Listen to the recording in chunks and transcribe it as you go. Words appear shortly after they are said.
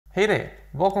Hey there,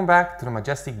 welcome back to the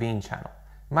Majestic Bean channel.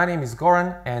 My name is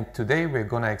Goran and today we're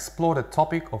going to explore the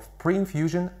topic of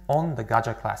pre-infusion on the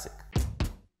Gaggia Classic.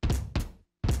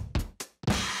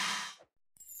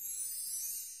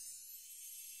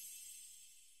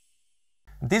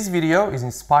 This video is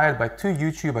inspired by two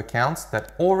YouTube accounts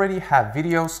that already have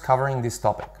videos covering this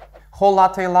topic. Whole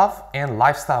Latte Love and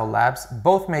Lifestyle Labs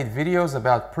both made videos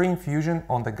about pre-infusion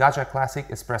on the Gaggia Classic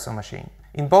espresso machine.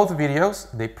 In both videos,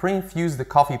 they pre-infuse the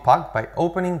coffee puck by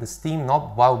opening the steam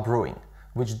knob while brewing,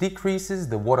 which decreases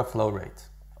the water flow rate.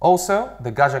 Also,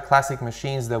 the Gaggia Classic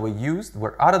machines that were used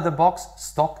were out-of-the-box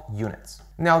stock units.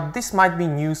 Now, this might be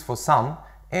news for some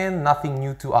and nothing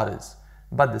new to others,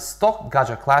 but the stock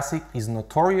Gaggia Classic is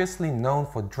notoriously known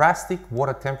for drastic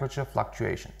water temperature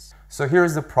fluctuations. So here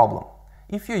is the problem.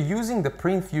 If you're using the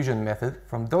pre-infusion method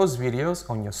from those videos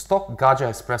on your stock Gaggia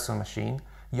espresso machine,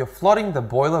 you're flooding the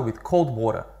boiler with cold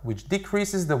water, which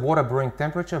decreases the water brewing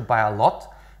temperature by a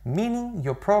lot, meaning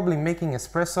you're probably making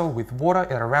espresso with water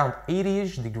at around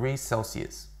 80-ish degrees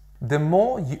Celsius. The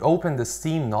more you open the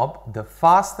steam knob, the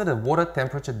faster the water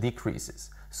temperature decreases,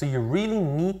 so you really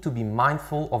need to be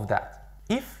mindful of that.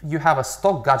 If you have a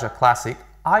stock Gaggia Classic,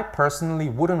 I personally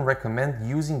wouldn't recommend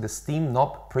using the steam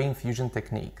knob pre-infusion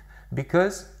technique,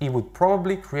 because it would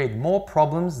probably create more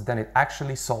problems than it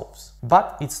actually solves.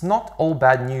 But it's not all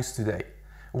bad news today.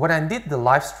 When I did the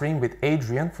live stream with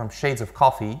Adrian from Shades of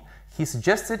Coffee, he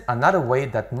suggested another way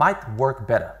that might work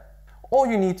better. All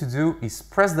you need to do is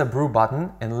press the brew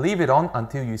button and leave it on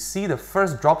until you see the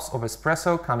first drops of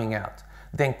espresso coming out.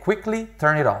 Then quickly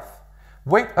turn it off.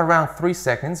 Wait around 3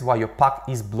 seconds while your puck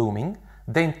is blooming,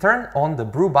 then turn on the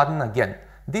brew button again,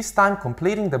 this time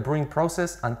completing the brewing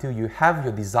process until you have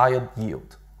your desired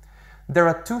yield. There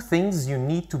are two things you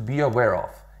need to be aware of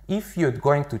if you're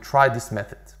going to try this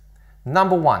method.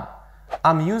 Number one,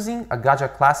 I'm using a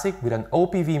Gaggia Classic with an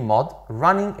OPV mod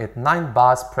running at 9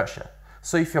 bars pressure.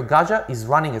 So if your Gaggia is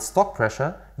running at stock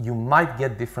pressure, you might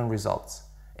get different results.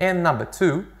 And number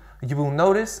two, you will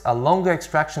notice a longer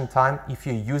extraction time if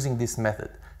you're using this method.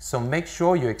 So make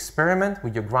sure you experiment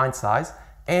with your grind size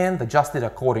and adjust it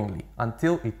accordingly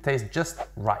until it tastes just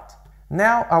right.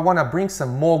 Now I want to bring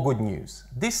some more good news,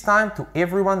 this time to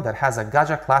everyone that has a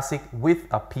Gaggia Classic with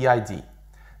a PID.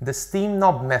 The steam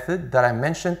knob method that I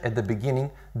mentioned at the beginning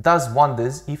does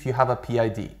wonders if you have a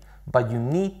PID, but you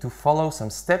need to follow some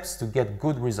steps to get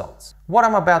good results. What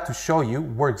I'm about to show you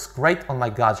works great on my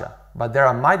Gaggia, but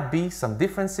there might be some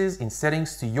differences in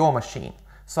settings to your machine,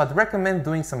 so I'd recommend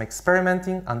doing some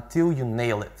experimenting until you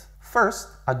nail it. First,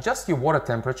 adjust your water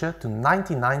temperature to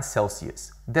 99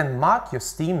 Celsius, then mark your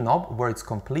steam knob where it's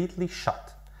completely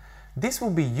shut. This will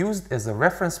be used as a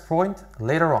reference point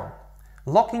later on.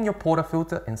 Lock in your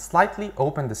portafilter and slightly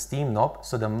open the steam knob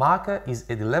so the marker is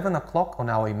at 11 o'clock on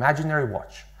our imaginary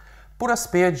watch. Put a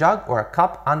spare jug or a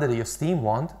cup under your steam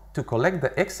wand to collect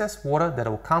the excess water that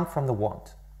will come from the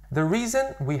wand. The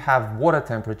reason we have water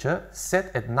temperature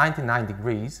set at 99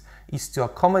 degrees is to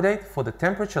accommodate for the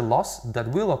temperature loss that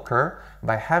will occur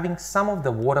by having some of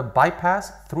the water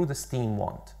bypass through the steam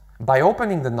wand. By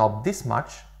opening the knob this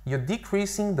much, you're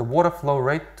decreasing the water flow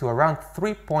rate to around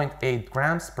 3.8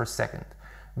 grams per second,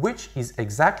 which is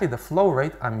exactly the flow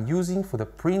rate I'm using for the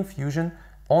pre-infusion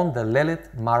on the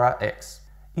Lelit Mara X.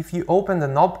 If you open the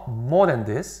knob more than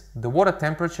this, the water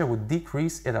temperature would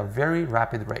decrease at a very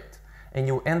rapid rate, and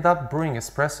you end up brewing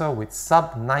espresso with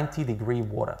sub 90 degree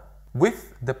water.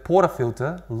 With the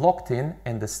portafilter locked in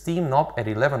and the steam knob at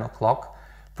 11 o'clock,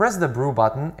 press the brew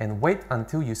button and wait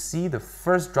until you see the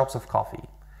first drops of coffee.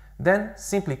 Then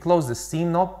simply close the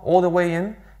steam knob all the way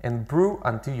in and brew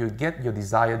until you get your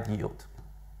desired yield.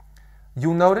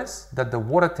 You'll notice that the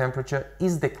water temperature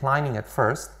is declining at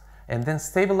first and then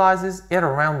stabilizes at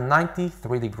around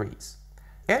 93 degrees.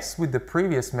 As with the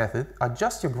previous method,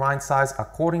 adjust your grind size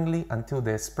accordingly until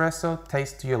the espresso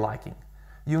tastes to your liking.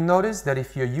 You'll notice that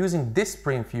if you're using this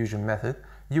pre-infusion method,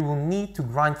 you will need to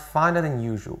grind finer than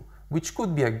usual, which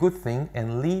could be a good thing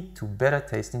and lead to better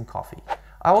tasting coffee.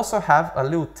 I also have a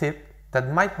little tip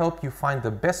that might help you find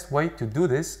the best way to do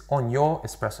this on your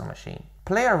espresso machine.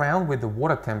 Play around with the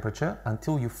water temperature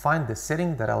until you find the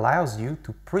setting that allows you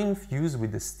to pre-infuse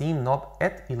with the steam knob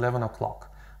at 11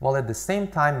 o'clock, while at the same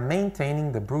time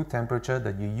maintaining the brew temperature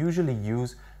that you usually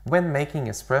use when making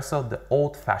espresso the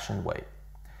old-fashioned way.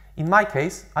 In my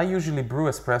case, I usually brew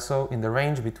espresso in the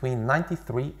range between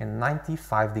 93 and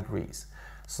 95 degrees,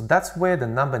 so that's where the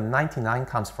number 99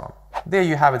 comes from. There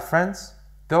you have it, friends.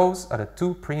 Those are the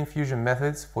two pre-infusion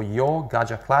methods for your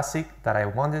Gaggia Classic that I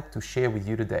wanted to share with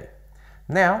you today.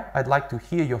 Now, I'd like to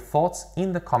hear your thoughts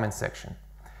in the comment section.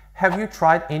 Have you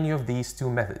tried any of these two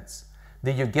methods?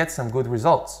 Did you get some good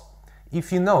results?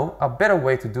 If you know a better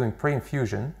way to doing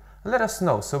pre-infusion, let us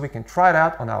know so we can try it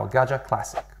out on our Gaggia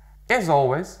Classic. As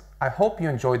always, I hope you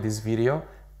enjoyed this video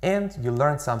and you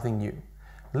learned something new.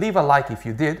 Leave a like if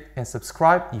you did and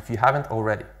subscribe if you haven't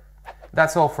already.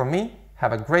 That's all from me.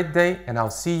 Have a great day and I'll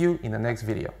see you in the next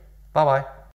video. Bye bye.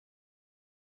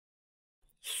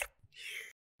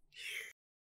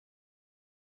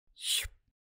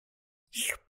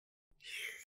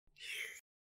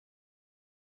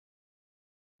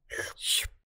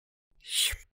 Shoop.